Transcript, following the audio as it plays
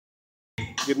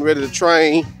getting ready to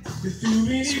train.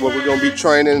 This is what we're gonna be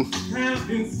training,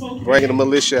 bringing the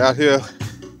militia out here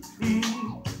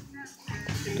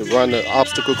to run the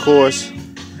obstacle course,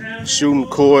 shooting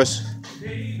course.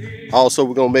 Also,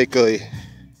 we're gonna make a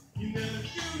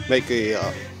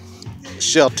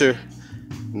shelter,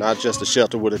 not just a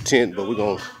shelter with a tent, but we're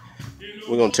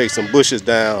gonna take some bushes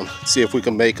down, see if we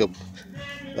can make a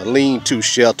lean-to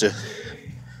shelter.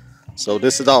 So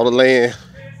this is all the land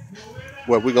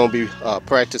where we're gonna be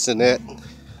practicing at,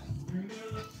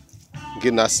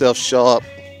 getting ourselves sharp,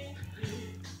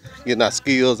 getting our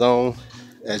skills on.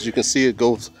 As you can see, it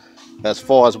goes as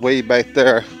far as way back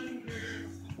there.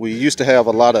 We used to have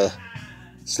a lot of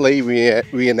slavery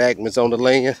reenactments on the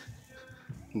land,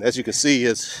 and as you can see,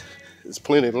 it's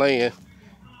plenty of land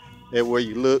everywhere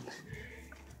you look.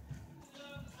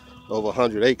 Over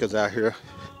 100 acres out here.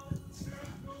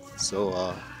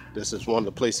 So this is one of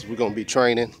the places we're going to be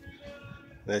training.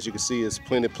 And as you can see, there's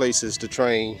plenty of places to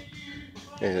train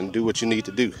and do what you need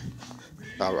to do.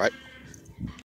 All right.